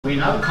We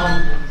now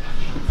come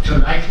to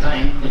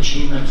Lifetime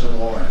Achievement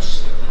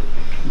Awards.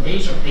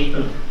 These are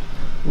people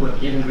who have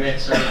given great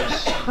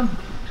service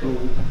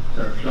to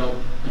their club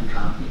and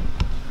county.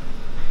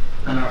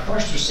 And our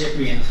first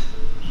recipient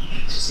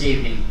this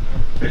evening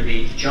will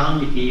be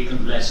John Magee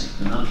from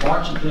Blessington.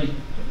 Unfortunately,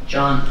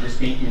 John has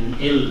been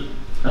ill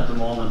at the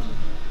moment,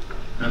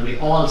 and we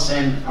all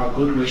send our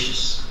good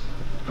wishes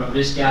from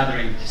this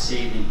gathering this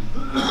evening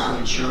to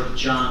ensure that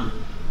John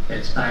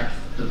gets back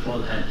to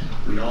full health.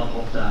 We all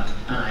hope that,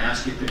 and I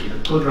ask you to give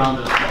a good round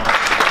of applause.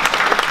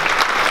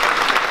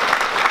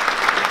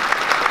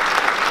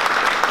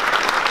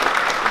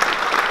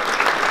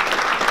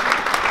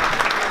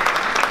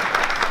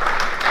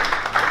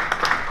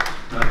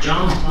 Now,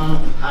 John's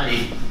son,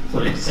 Paddy,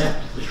 will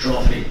accept the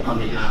trophy on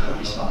behalf of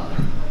his father.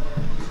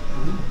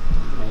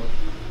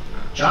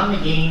 John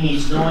Magee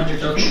needs no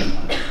introduction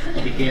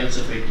to the Gaels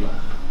of Wicklow.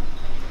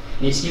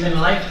 He has given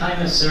a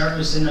lifetime of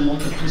service in a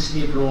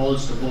multiplicity of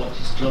roles to both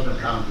his club and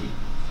county.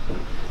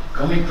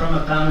 Coming from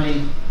a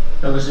family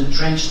that was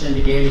entrenched in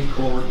the Gaelic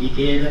code, he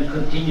gave and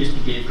continues to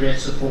give great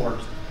support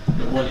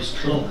to both his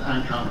club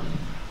and county.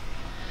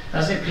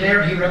 As a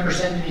player, he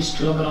represented his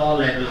club at all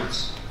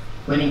levels,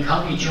 winning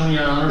county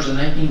junior honours in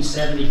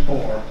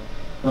 1974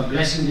 when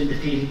Blessington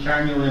defeated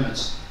Carnew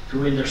Emmets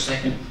to win their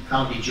second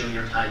county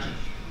junior title.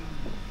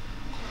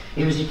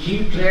 He was a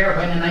key player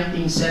when in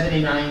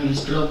 1979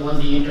 his club won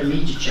the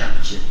intermediate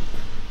championship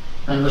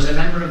and was a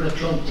member of the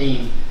club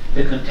team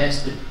that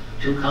contested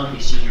 2 county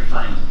senior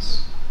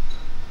finals.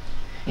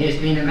 He has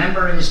been a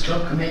member of his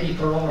club committee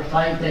for over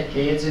 5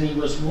 decades, and he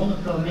was one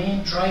of the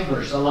main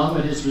drivers, along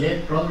with his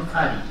late brother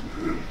Paddy,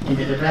 in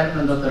the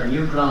development of their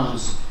new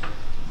grounds,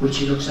 which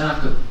he looks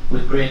after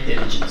with great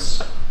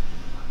diligence.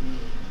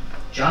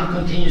 John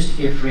continues to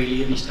give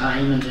freely of his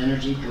time and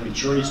energy to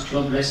ensure his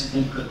club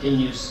Blessington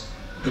continues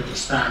to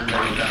expand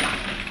very well.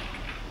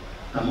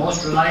 A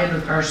most reliable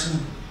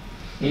person,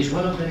 he is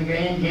one of the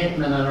main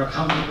gatemen at our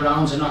county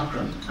grounds in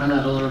Auckland and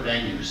at other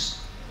venues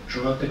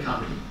throughout the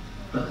county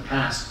for the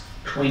past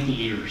 20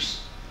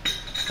 years.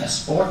 A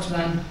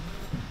sportsman,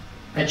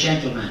 a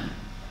gentleman.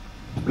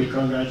 We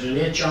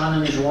congratulate John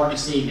on his award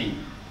this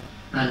evening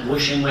and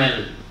wish him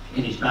well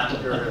in his battle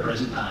at the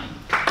present time.